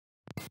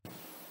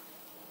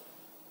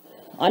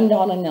I'm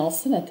Donna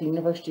Nelson at the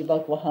University of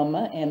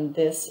Oklahoma, and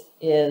this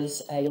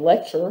is a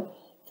lecture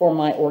for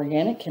my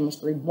Organic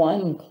Chemistry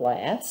 1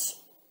 class.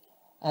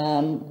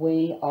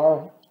 We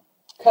are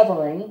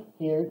covering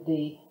here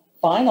the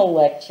final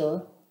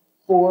lecture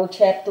for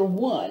Chapter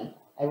 1,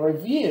 a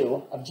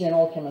review of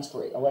general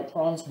chemistry,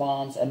 electrons,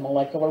 bonds, and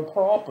molecular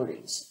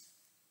properties.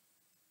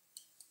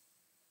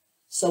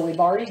 So we've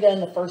already done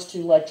the first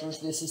two lectures.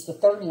 This is the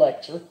third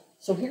lecture.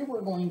 So here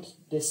we're going to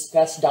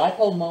discuss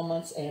dipole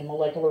moments and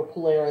molecular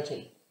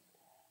polarity,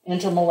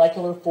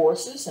 intermolecular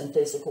forces and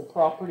physical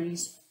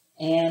properties,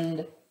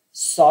 and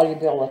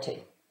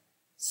solubility.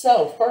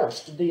 So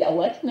first, the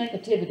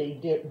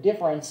electronegativity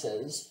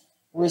differences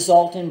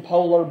result in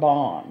polar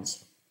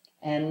bonds,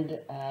 and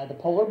the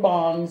polar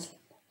bonds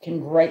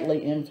can greatly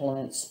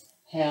influence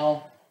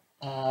how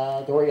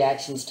the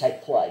reactions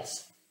take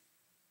place.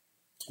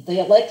 The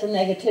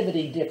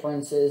electronegativity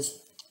differences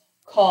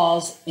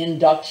cause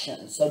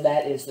induction, so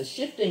that is the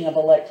shifting of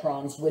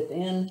electrons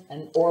within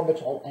an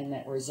orbital, and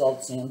that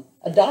results in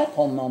a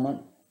dipole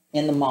moment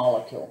in the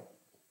molecule.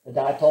 The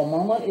dipole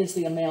moment is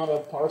the amount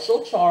of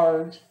partial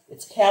charge.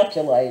 It's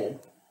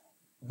calculated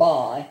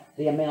by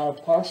the amount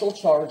of partial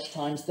charge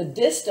times the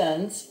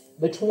distance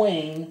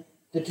between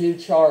the two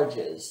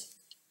charges.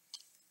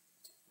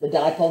 The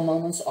dipole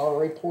moments are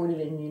reported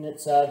in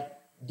units of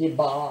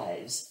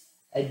debye.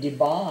 A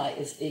debye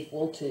is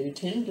equal to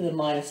 10 to the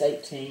minus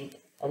 18th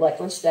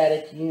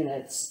electrostatic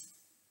units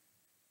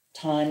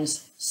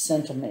times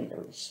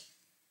centimeters.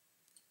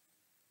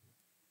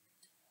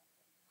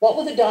 What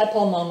would the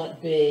dipole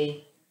moment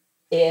be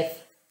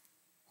if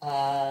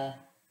chloromethane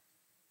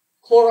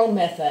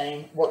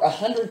were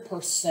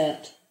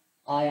 100%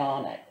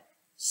 ionic?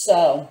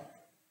 So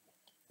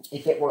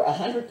if it were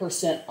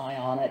 100%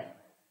 ionic,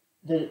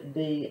 the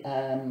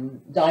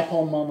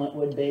dipole moment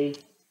would be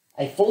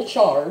a full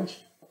charge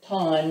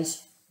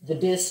times the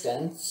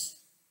distance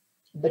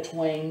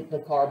between the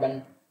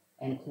carbon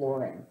and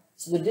chlorine.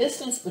 So the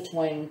distance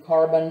between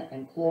carbon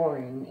and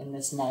chlorine in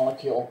this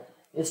molecule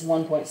is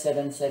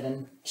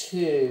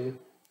 1.772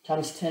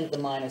 times 10 to the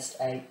minus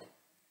 8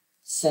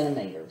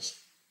 centimeters.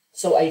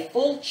 So a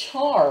full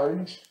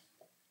charge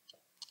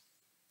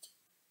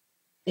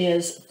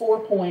is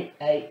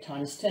 4.8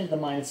 times 10 to the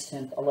minus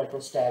 10th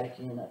electrostatic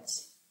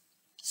units.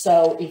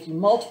 So if you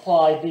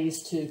multiply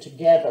these two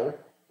together,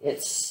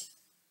 it's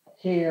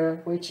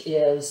here, which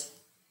is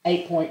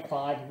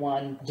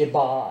 8.51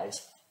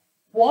 debye.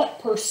 What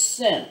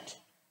percent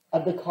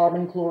of the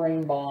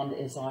carbon-chlorine bond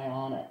is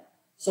ionic?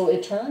 So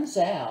it turns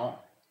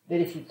out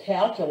that if you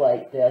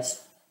calculate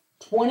this,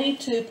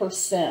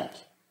 22%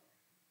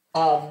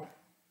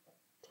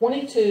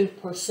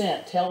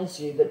 tells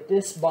you that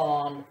this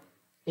bond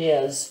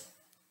is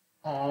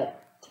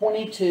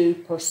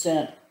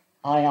 22%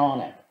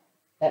 ionic.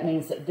 That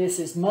means that this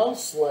is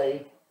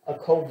mostly a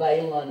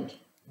covalent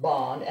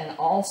bond, and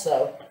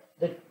also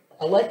the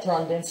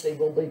electron density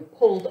will be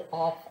pulled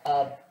off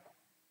of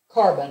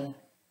carbon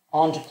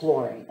onto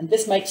chlorine. And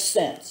this makes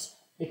sense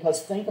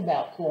because think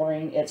about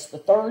chlorine. It's the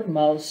third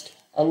most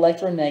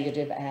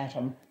electronegative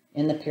atom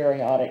in the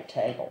periodic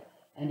table,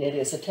 and it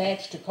is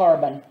attached to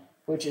carbon,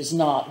 which is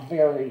not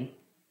very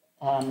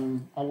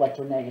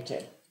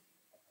electronegative.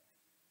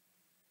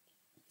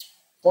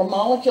 For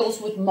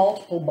molecules with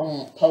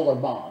multiple polar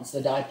bonds,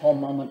 the dipole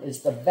moment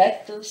is the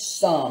vector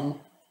sum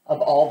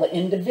of all the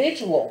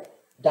individual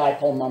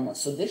dipole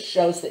moments. So this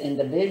shows the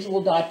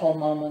individual dipole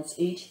moments.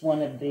 Each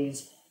one of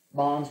these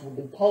bonds will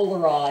be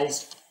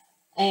polarized,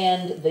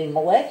 and the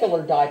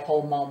molecular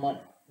dipole moment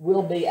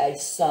will be a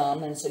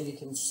sum, and so you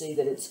can see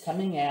that it's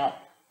coming out.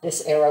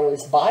 This arrow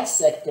is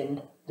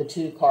bisecting the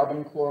two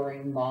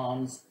carbon-chlorine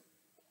bonds,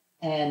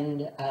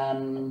 and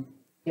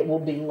it will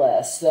be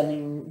less. I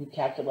mean, you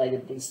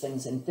calculated these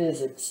things in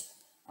physics,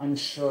 I'm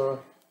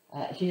sure.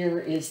 Here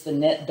is the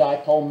net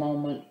dipole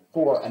moment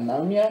for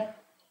ammonia,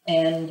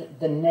 and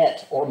the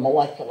net or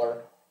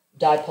molecular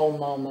dipole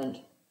moment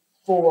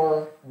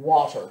for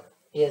water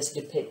is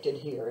depicted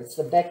here. It's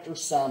the vector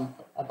sum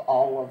of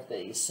all of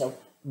these. So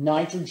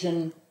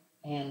nitrogen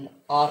and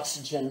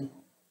oxygen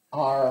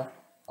are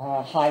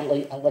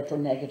highly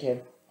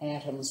electronegative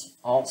atoms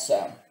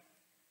also.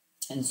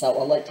 And so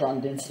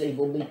electron density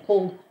will be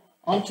pulled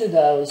onto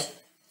those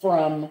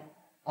from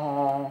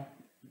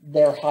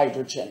their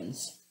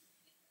hydrogens.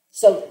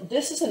 So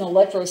this is an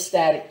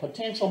electrostatic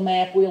potential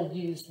map. We'll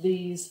use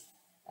these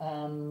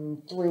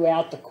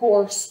throughout the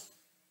course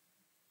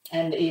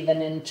and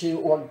even into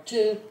Org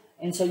 2.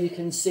 And so you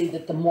can see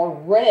that the more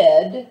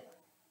red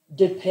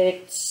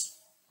depicts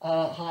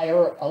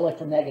higher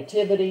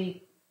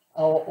electronegativity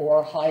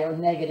or higher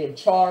negative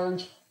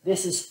charge.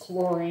 This is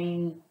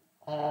chlorine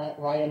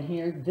right in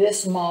here.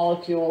 This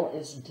molecule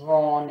is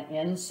drawn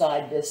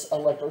inside this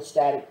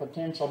electrostatic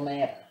potential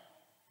map.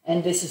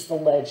 And this is the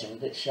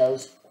legend that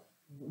shows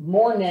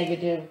more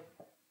negative,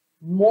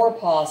 more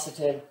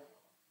positive,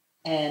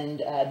 and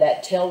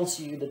that tells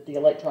you that the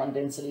electron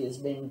density is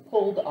being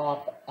pulled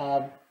off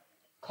of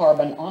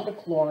carbon onto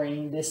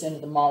chlorine. This end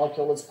of the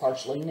molecule is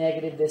partially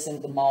negative. This end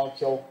of the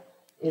molecule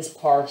is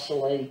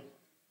partially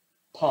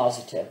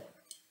positive.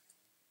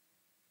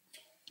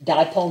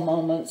 Dipole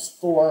moments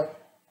for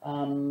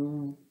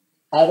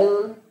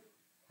other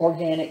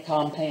organic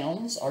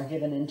compounds are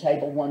given in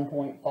table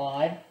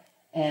 1.5,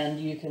 and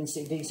you can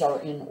see these are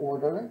in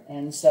order,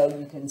 and so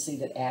you can see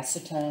that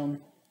acetone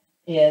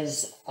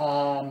is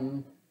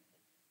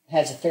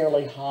has a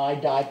fairly high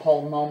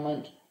dipole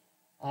moment.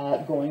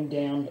 Going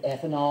down,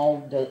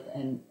 ethanol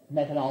and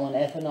methanol and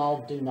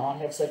ethanol do not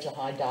have such a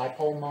high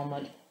dipole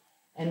moment.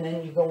 And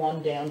then you go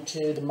on down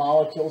to the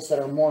molecules that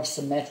are more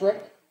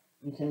symmetric.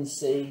 You can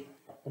see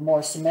the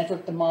more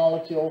symmetric the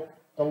molecule,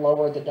 the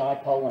lower the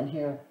dipole. And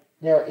here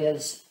there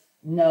is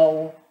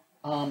no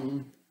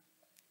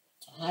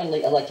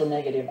highly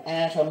electronegative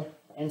atom,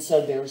 and so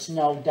there's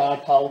no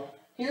dipole.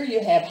 Here you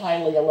have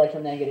highly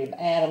electronegative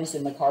atoms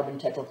in the carbon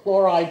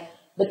tetrachloride,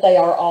 but they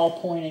are all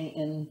pointing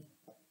in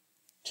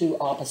two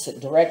opposite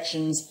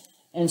directions,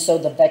 and so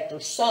the vector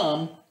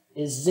sum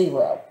is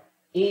 0.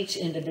 Each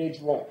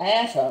individual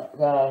atom,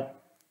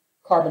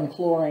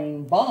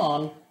 carbon-chlorine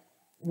bond,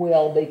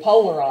 will be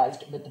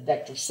polarized, but the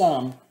vector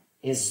sum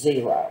is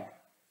 0.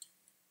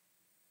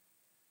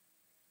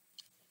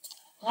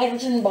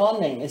 Hydrogen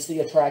bonding is the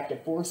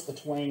attractive force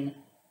between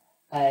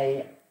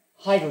a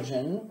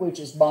hydrogen, which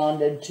is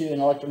bonded to an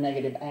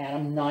electronegative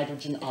atom,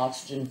 nitrogen,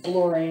 oxygen,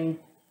 fluorine.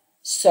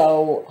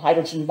 So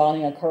hydrogen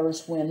bonding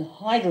occurs when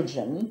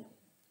hydrogen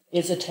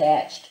is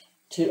attached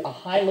to a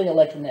highly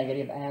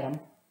electronegative atom,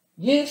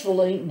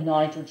 usually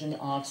nitrogen,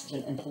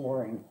 oxygen, and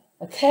fluorine.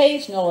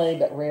 Occasionally,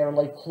 but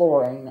rarely,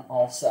 chlorine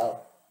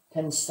also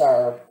can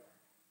serve.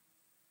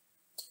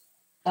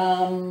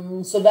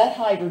 So that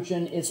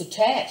hydrogen is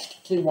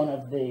attached to one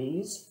of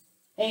these,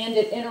 and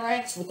it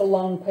interacts with a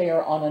lone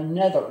pair on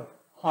another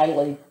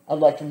highly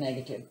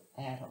electronegative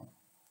atom.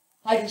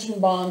 Hydrogen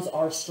bonds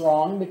are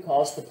strong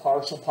because the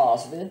partial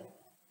positive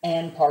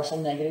and partial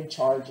negative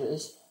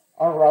charges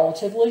are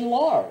relatively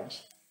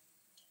large.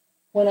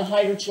 When a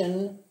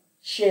hydrogen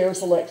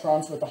shares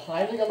electrons with a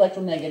highly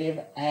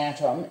electronegative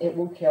atom, it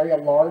will carry a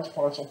large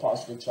partial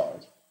positive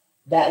charge.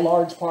 That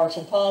large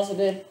partial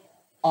positive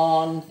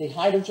on the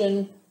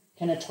hydrogen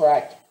can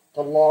attract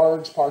the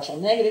large partial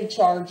negative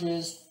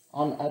charges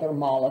on other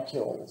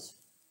molecules.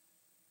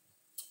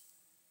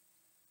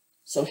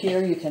 So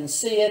here you can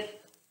see it.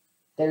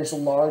 There's a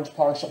large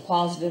partial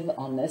positive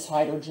on this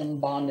hydrogen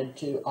bonded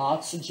to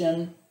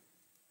oxygen,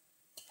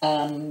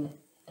 and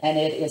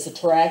it is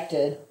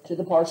attracted to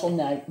the partial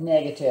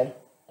negative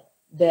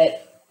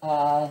that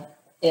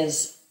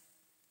is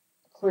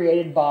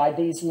created by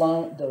these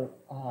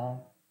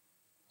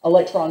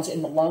electrons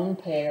in the lone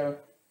pair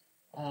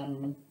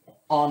on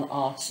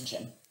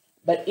oxygen.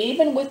 But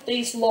even with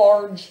these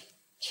large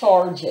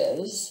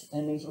charges,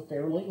 and these are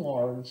fairly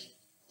large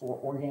for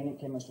organic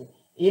chemistry,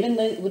 even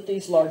with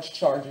these large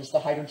charges,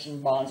 the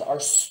hydrogen bonds are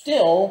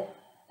still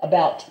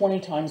about 20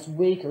 times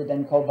weaker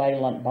than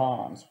covalent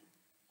bonds.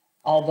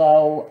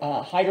 Although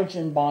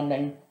hydrogen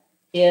bonding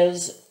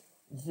is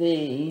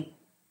the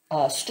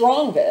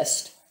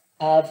strongest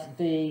of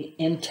the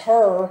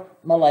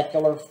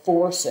intermolecular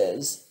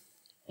forces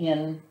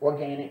in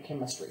organic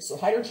chemistry. So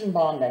hydrogen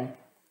bonding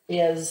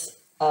is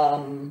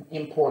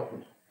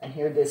important. And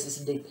here this is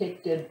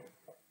depicted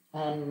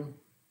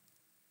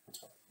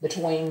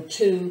between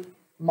two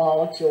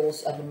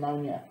molecules of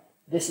ammonia.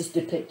 This is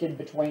depicted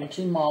between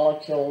two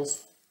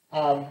molecules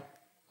of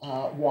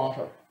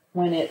water.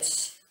 When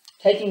it's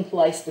taking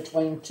place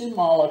between two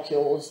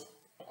molecules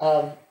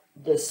of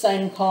the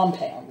same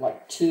compound,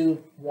 like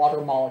two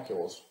water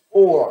molecules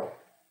or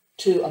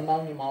two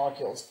ammonia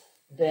molecules,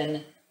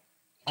 then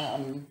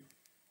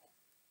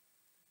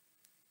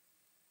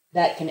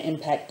that can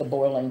impact the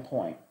boiling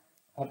point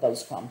of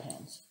those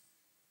compounds.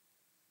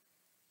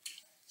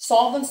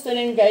 Solvents that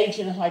engage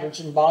in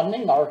hydrogen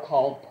bonding are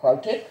called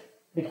protic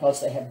because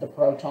they have the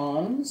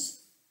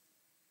protons.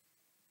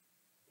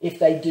 If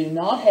they do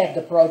not have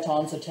the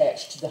protons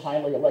attached to the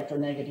highly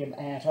electronegative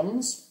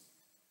atoms,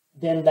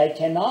 then they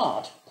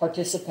cannot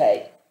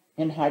participate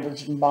in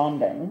hydrogen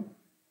bonding.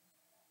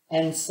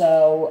 And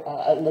so,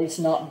 at least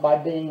not by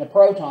being a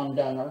proton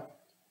donor.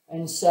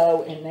 And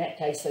so, in that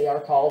case, they are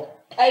called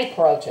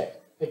aprotic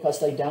because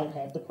they don't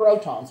have the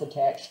protons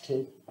attached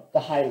to the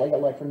highly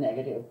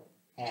electronegative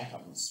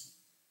atoms.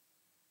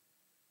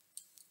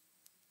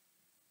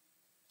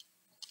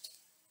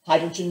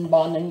 Hydrogen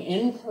bonding,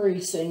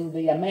 increasing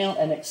the amount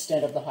and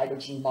extent of the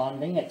hydrogen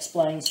bonding,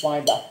 explains why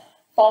the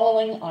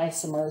following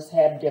isomers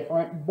have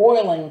different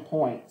boiling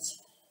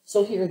points.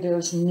 So here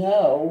there's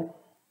no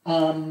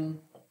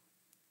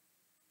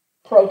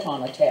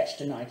proton attached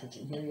to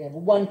nitrogen. Here you have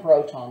one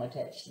proton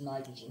attached to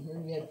nitrogen.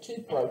 Here you have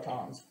two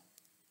protons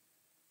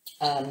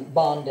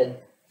bonded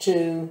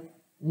to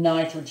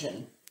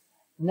nitrogen.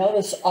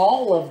 Notice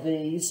all of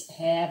these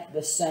have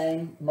the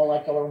same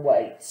molecular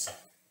weights.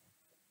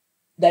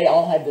 They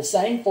all have the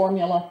same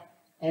formula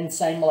and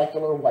same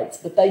molecular weights,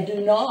 but they do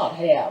not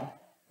have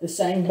the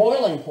same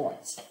boiling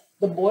points.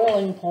 The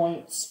boiling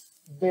points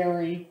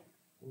vary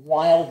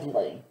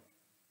wildly.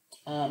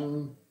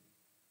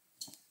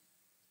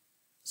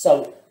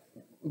 So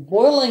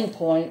boiling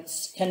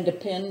points can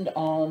depend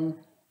on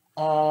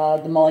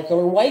the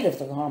molecular weight of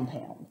the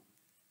compound.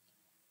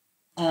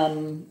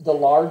 The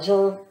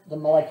larger the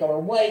molecular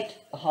weight,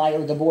 the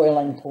higher the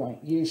boiling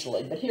point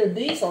usually. But here,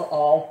 these are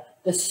all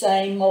the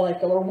same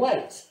molecular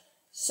weights.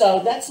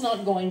 So that's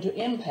not going to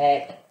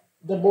impact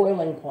the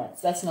boiling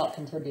points. That's not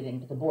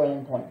contributing to the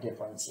boiling point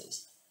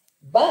differences.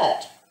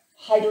 But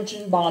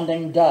hydrogen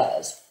bonding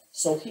does.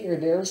 So here,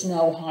 there's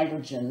no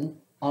hydrogen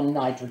on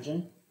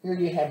nitrogen. Here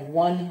you have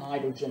one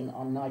hydrogen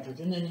on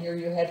nitrogen, and here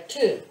you have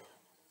two.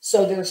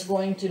 So there's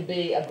going to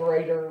be a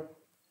greater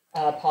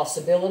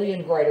possibility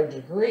and greater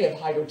degree of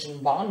hydrogen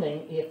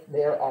bonding if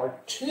there are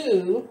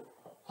two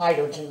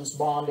hydrogens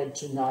bonded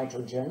to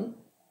nitrogen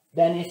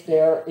than if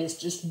there is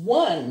just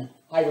one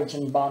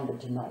hydrogen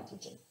bonded to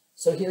nitrogen.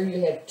 So here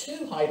you have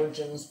two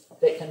hydrogens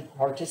that can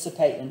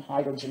participate in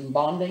hydrogen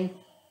bonding,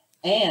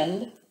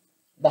 and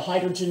the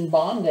hydrogen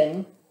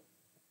bonding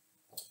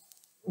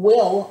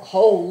will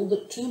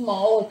hold two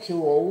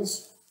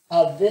molecules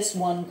of this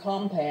one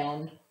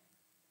compound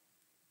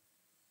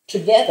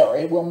together.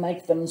 It will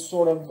make them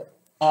sort of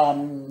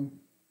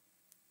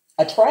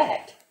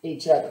attract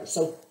each other.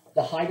 So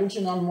the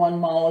hydrogen on one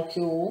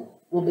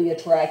molecule will be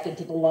attracted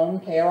to the lone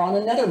pair on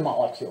another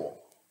molecule.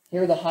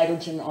 Here the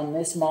hydrogen on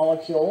this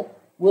molecule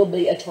will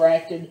be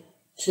attracted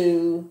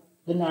to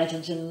the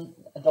nitrogen,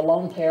 the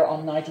lone pair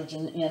on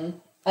nitrogen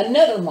in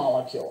another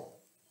molecule.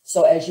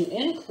 So as you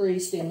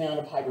increase the amount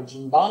of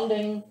hydrogen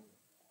bonding,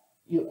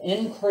 you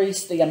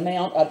increase the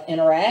amount of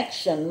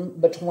interaction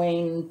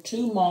between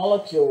two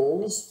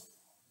molecules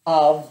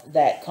of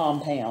that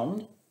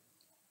compound.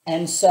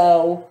 And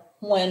so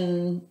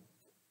when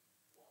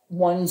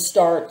one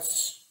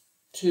starts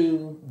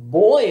to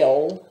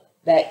boil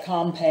that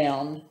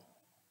compound,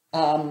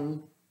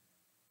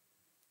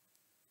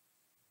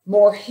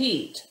 more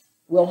heat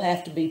will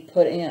have to be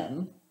put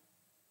in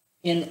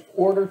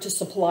order to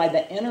supply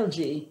the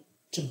energy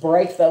to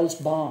break those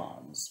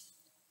bonds.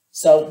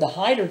 So the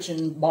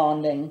hydrogen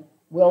bonding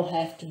will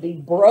have to be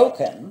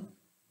broken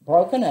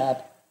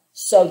up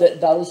so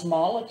that those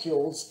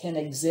molecules can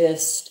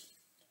exist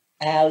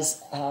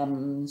as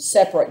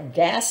separate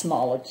gas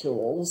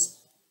molecules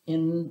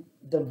in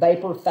the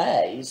vapor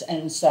phase.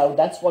 And so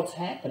that's what's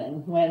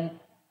happening when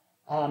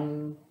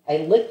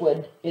a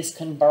liquid is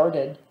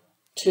converted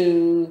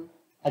to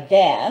a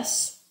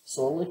gas.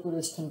 So a liquid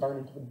is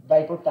converted to the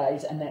vapor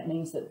phase, and that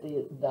means that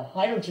the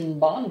hydrogen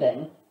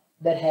bonding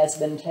that has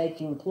been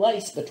taking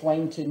place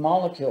between two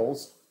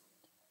molecules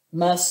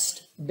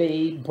must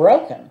be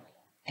broken,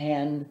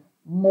 and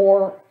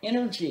more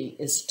energy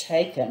is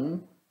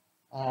taken,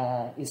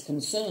 is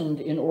consumed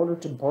in order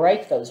to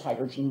break those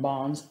hydrogen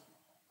bonds,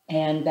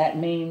 and that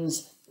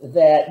means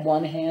that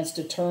one has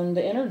to turn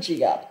the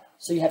energy up.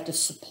 So you have to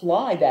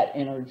supply that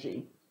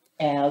energy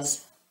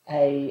as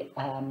a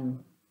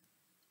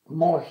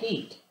more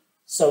heat,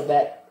 so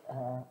that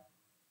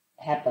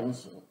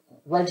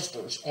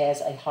registers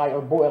as a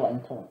higher boiling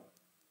point.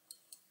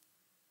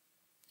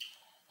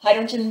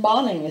 Hydrogen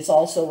bonding is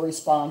also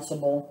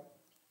responsible,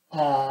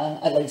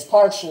 at least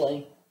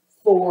partially,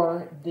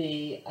 for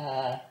the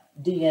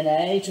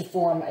DNA to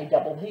form a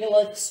double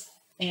helix,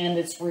 and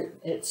it's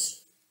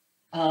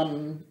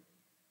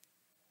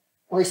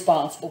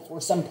responsible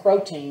for some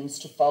proteins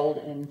to fold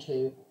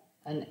into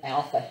an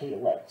alpha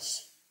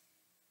helix.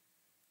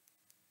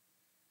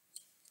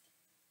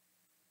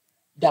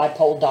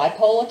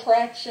 Dipole-dipole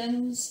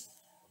attractions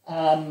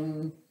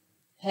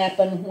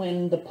happen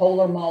when the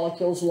polar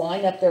molecules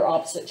line up their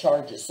opposite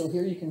charges. So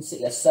here you can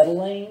see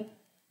acetylene.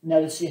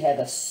 Notice you have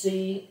a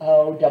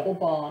CO double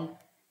bond,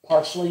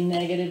 partially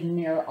negative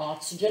near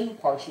oxygen,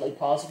 partially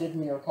positive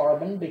near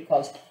carbon,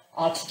 because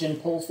oxygen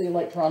pulls the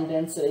electron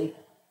density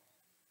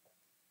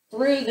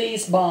through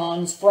these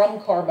bonds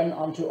from carbon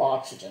onto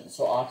oxygen.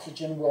 So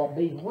oxygen will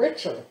be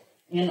richer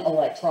in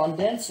electron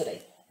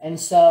density. And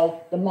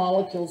so the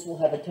molecules will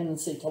have a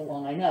tendency to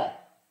line up.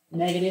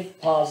 Negative,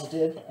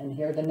 positive, and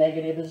here the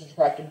negative is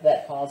attracted to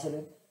that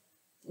positive.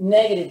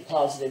 Negative,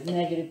 positive,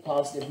 negative,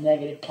 positive,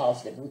 negative,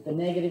 positive, with the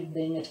negative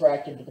being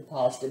attracted to the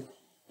positive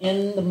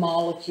in the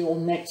molecule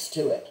next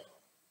to it.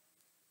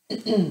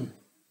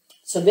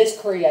 So this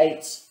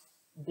creates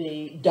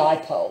the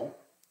dipole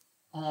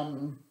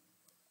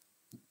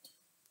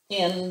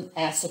in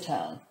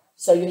acetone.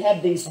 So you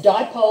have these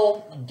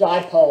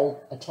dipole-dipole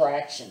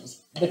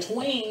attractions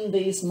between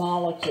these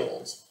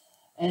molecules.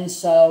 And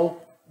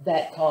so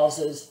that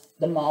causes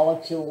the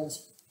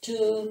molecules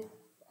to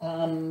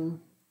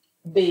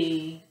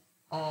be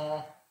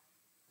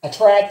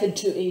attracted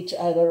to each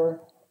other.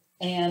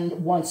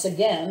 And once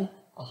again,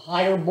 a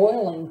higher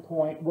boiling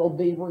point will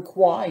be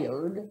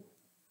required.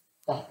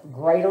 The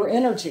greater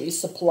energy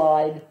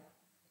supplied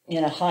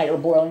in a higher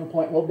boiling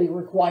point will be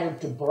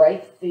required to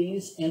break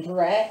these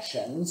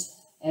interactions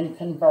and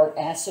convert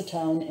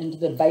acetone into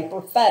the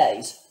vapor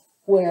phase,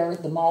 where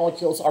the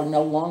molecules are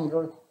no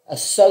longer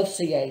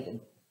associated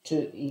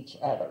to each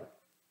other.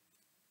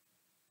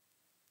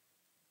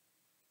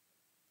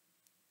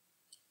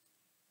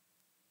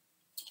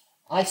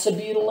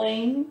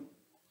 Isobutylene,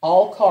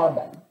 all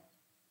carbon.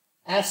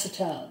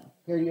 Acetone.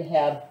 Here you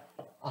have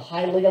a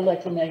highly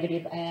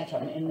electronegative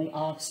atom in the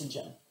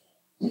oxygen.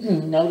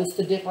 Notice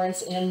the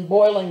difference in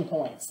boiling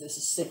points. This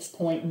is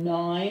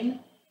 6.9.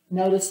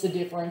 Notice the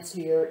difference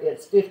here.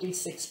 It's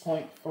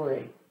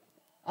 56.3.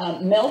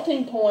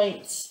 Melting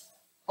points,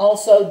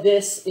 also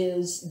this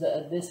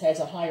has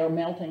a higher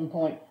melting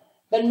point.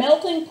 But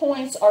melting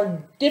points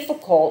are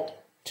difficult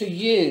to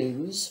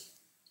use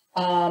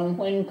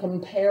when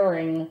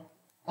comparing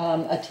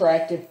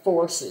attractive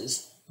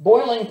forces.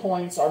 Boiling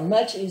points are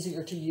much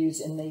easier to use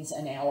in these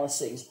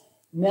analyses.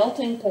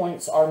 Melting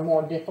points are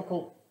more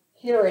difficult.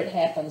 Here it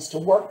happens to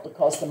work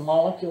because the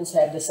molecules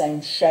have the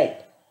same shape.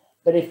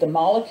 But if the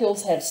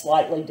molecules have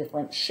slightly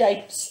different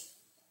shapes,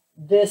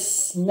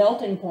 this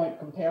melting point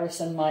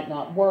comparison might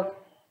not work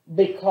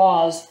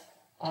because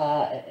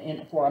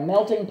for a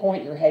melting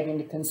point, you're having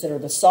to consider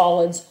the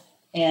solids.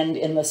 And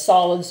in the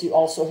solids, you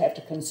also have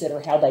to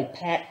consider how they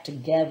pack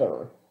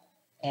together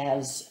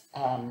as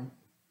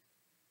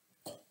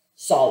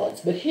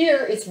solids. But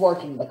here it's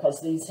working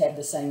because these have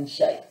the same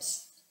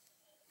shapes.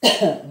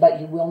 But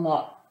you will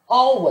not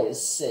always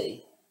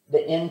see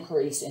the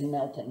increase in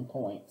melting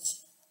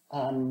points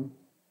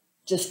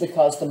just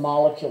because the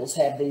molecules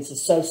have these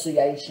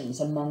associations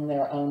among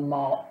their own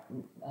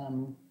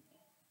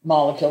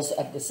molecules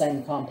of the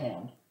same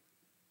compound.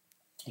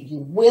 You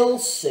will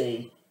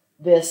see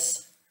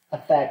this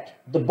affect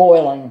the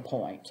boiling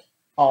point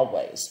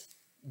always.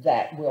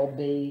 That will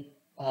be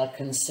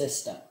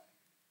consistent.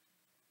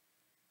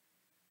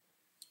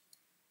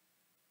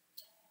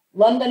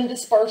 London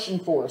dispersion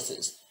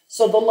forces.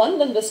 So the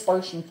London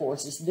dispersion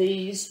forces,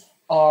 these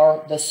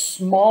are the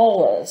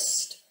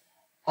smallest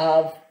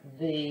of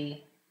the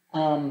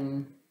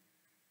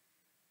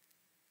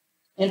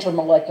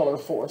intermolecular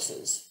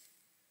forces.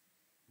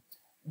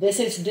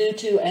 This is due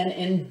to an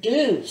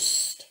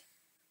induced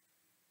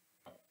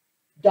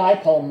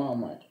dipole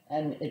moment,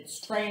 and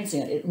it's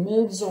transient. It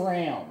moves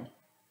around.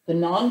 The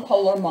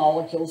nonpolar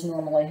molecules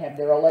normally have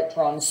their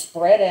electrons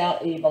spread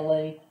out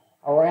evenly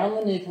around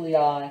the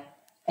nuclei,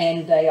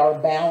 and they are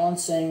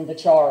balancing the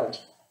charge.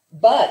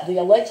 But the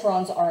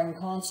electrons are in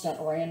constant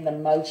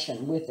random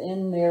motion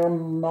within their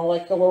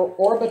molecular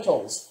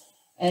orbitals.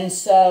 And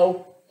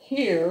so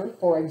here,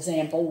 for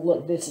example,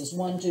 look, this is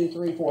 1, 2,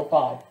 3, 4,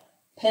 5.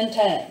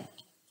 Pentane.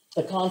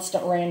 The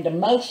constant random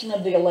motion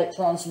of the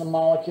electrons in the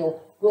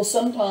molecule will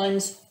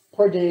sometimes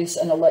produce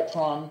an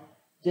electron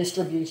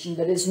distribution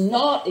that is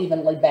not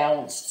evenly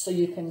balanced. So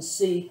you can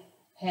see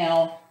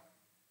how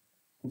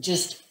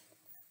just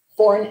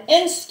for an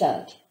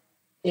instant,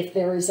 if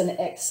there is an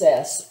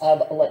excess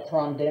of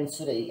electron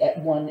density at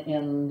one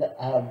end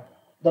of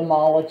the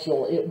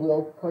molecule, it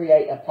will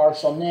create a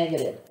partial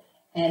negative.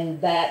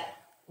 And that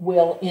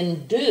will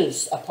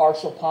induce a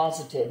partial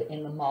positive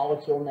in the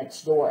molecule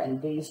next door.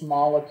 And these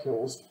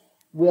molecules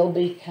will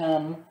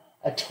become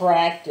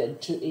attracted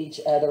to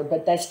each other.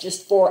 But that's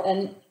just for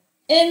an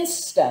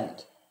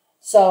instant.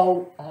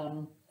 So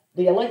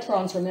the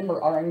electrons,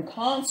 remember, are in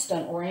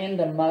constant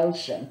random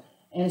motion.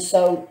 And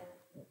so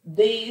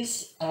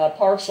these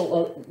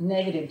partial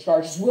negative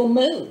charges will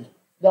move.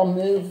 They'll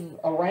move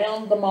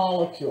around the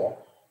molecule.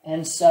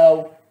 And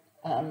so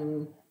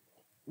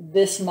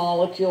this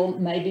molecule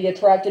may be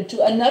attracted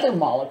to another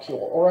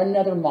molecule or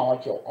another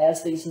molecule.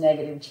 As these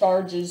negative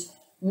charges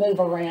move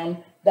around,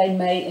 they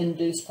may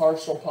induce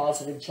partial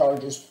positive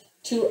charges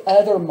to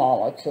other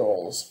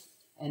molecules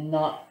and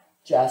not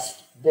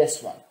just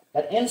this one.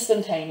 But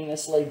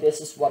instantaneously,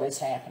 this is what is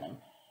happening.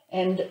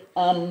 And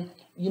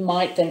you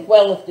might think,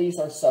 well, if these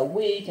are so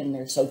weak and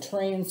they're so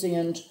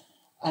transient,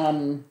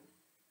 then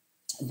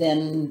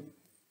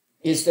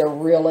is there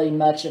really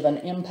much of an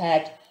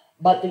impact?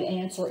 But the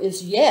answer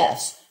is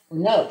yes.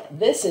 Note,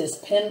 this is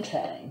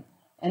pentane.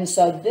 And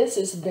so this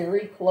is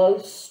very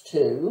close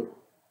to,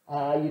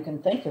 you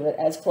can think of it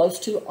as close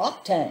to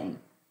octane.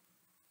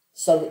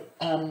 So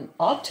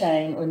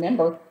octane,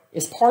 remember,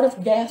 is part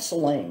of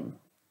gasoline.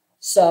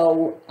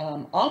 So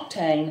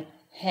octane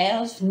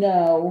has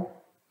no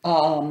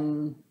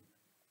highly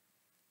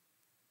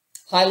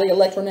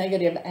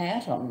electronegative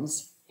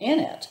atoms in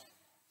it.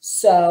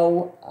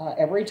 So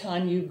every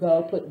time you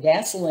go put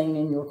gasoline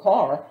in your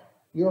car,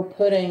 you're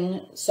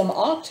putting some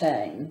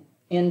octane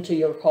into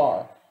your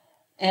car.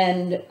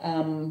 And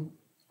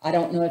I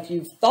don't know if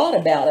you've thought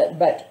about it,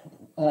 but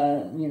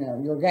you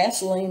know, your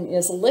gasoline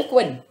is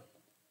liquid.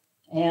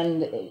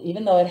 And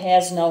even though it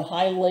has no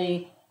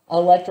highly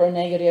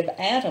electronegative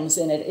atoms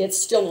in it,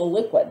 it's still a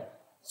liquid.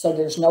 So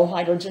there's no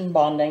hydrogen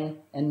bonding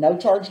and no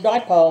charged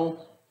dipole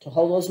to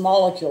hold those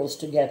molecules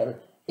together.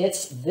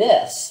 It's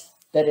this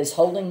that is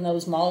holding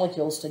those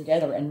molecules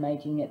together and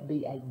making it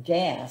be a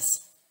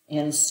gas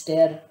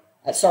instead,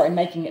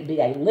 making it be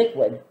a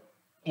liquid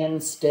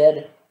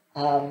instead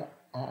of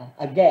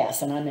a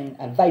gas, and I mean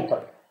a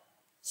vapor.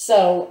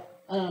 So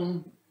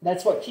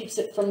that's what keeps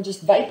it from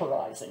just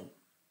vaporizing.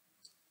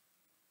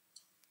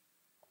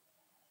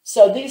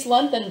 So these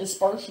London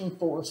dispersion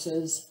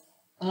forces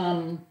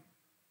are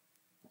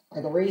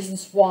the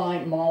reasons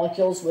why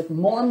molecules with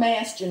more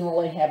mass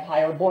generally have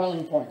higher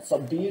boiling points. So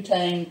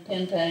butane,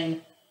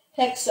 pentane,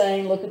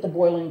 hexane, look at the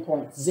boiling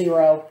point,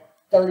 0,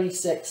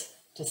 36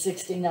 to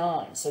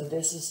 69. So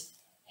this is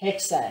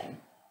hexane.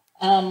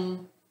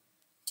 And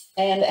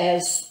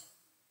as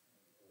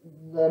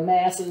the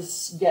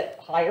masses get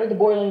higher, the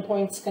boiling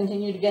points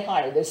continue to get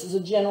higher. This is a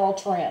general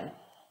trend.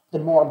 The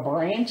more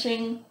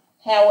branching,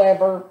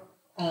 however,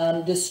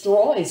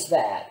 destroys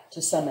that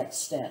to some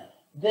extent.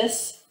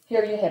 This,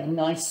 here you have a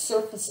nice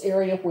surface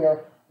area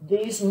where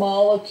these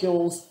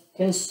molecules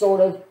can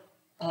sort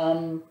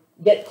of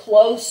get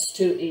close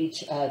to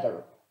each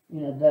other.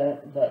 You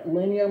know, the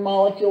linear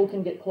molecule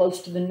can get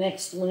close to the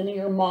next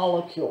linear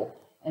molecule.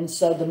 And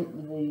so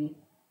the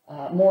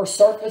more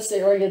surface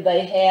area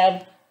they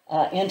have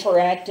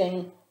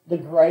interacting, the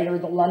greater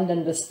the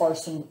London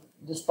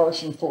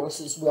dispersion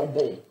forces will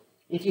be.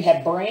 If you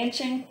have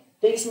branching,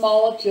 these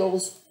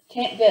molecules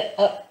can't get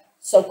up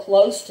so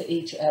close to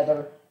each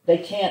other. They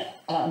can't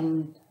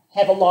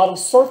have a lot of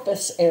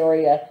surface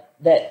area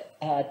that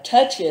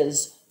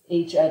touches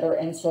each other,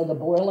 and so the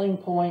boiling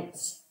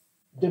points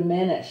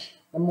diminish.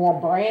 The more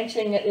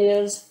branching it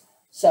is,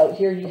 so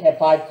here you have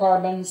 5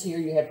 carbons, here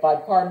you have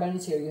 5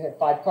 carbons, here you have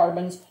 5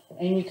 carbons,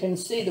 and you can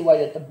see the way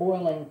that the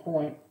boiling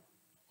point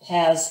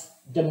has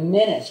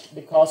diminished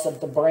because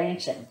of the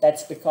branching.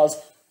 That's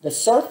because the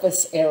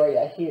surface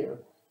area here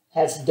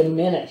has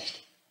diminished.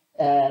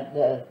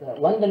 The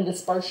London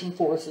dispersion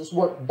forces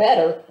work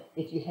better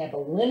if you have a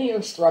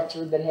linear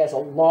structure that has a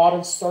lot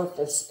of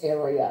surface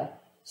area,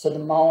 so the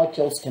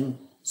molecules can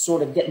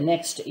sort of get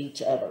next to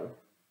each other.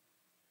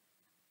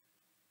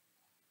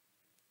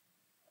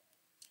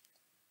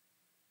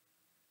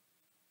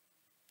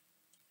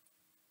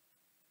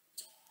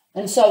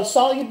 And so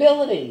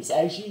solubilities,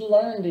 as you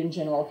learned in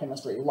general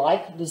chemistry,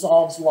 like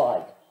dissolves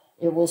like.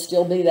 It will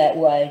still be that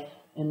way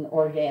in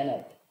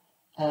organic.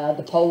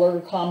 The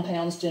polar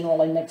compounds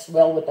generally mix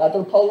well with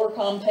other polar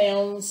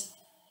compounds,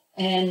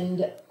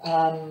 and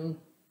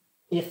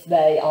if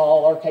they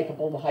all are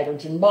capable of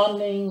hydrogen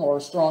bonding or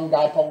strong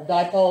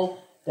dipole-dipole,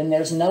 then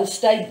there's no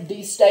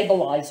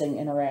destabilizing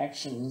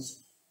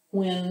interactions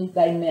when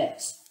they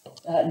mix.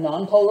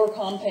 Nonpolar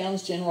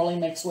compounds generally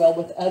mix well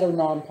with other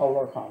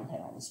nonpolar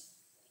compounds.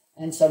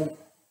 And so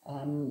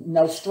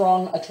no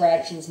strong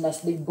attractions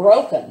must be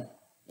broken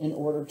in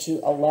order to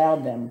allow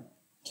them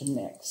to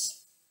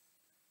mix.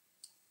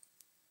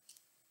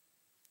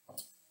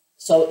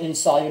 So in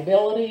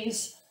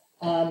solubilities,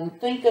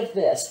 think of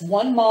this.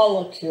 One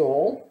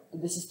molecule,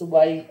 this is the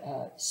way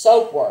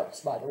soap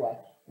works, by the way.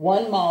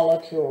 One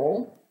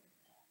molecule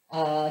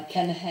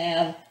can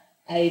have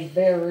a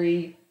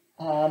very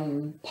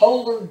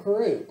polar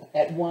group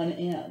at one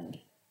end.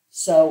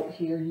 So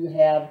here you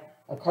have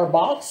a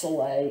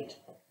carboxylate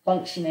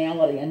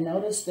functionality, and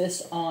notice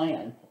this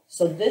ion.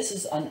 So this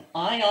is an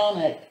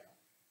ionic,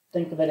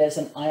 think of it as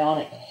an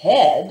ionic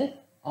head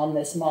on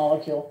this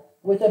molecule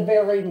with a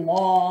very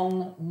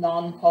long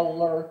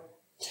nonpolar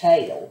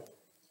tail.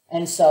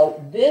 And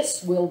so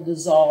this will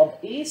dissolve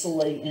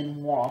easily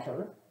in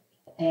water,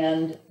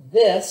 and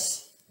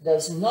this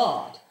does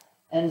not.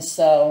 And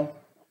so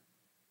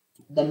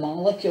the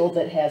molecule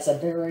that has a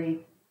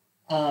very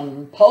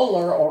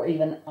polar or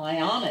even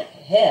ionic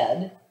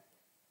head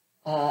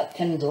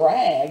can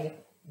drag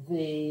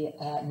the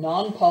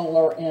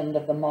nonpolar end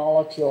of the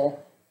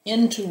molecule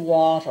into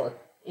water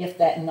if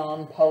that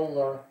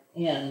nonpolar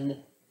end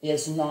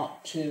is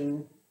not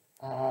too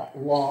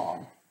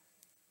long.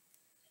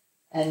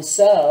 And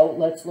so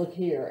let's look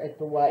here at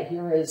the way,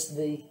 here is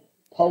the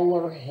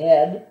polar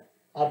head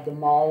of the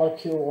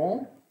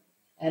molecule,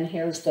 and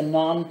here's the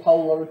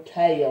nonpolar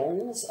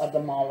tails of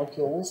the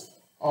molecules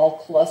all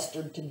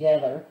clustered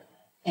together,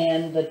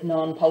 and the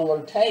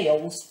nonpolar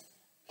tails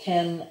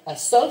can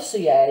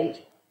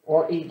associate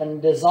or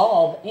even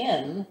dissolve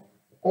in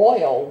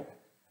oil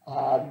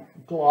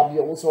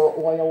globules or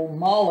oil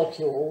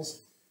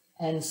molecules,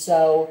 and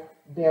so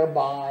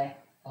thereby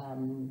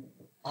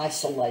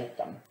isolate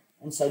them.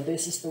 And so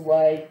this is the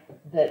way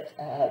that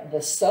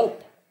the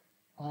soap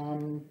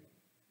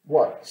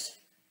works.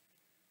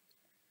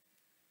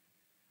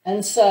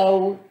 And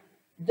so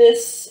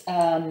this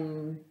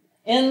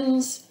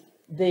ends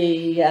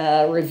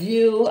the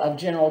review of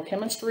general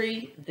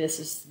chemistry. This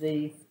is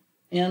the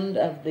end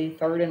of the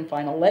third and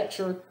final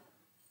lecture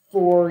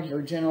for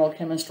your general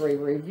chemistry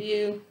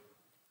review.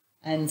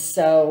 And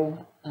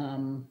so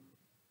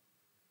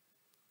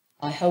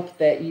I hope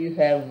that you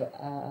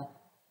have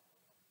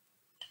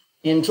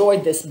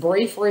enjoyed this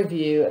brief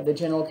review of the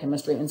general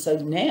chemistry. And so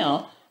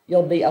now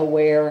you'll be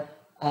aware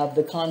of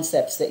the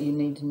concepts that you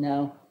need to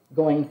know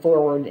going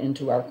forward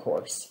into our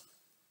course.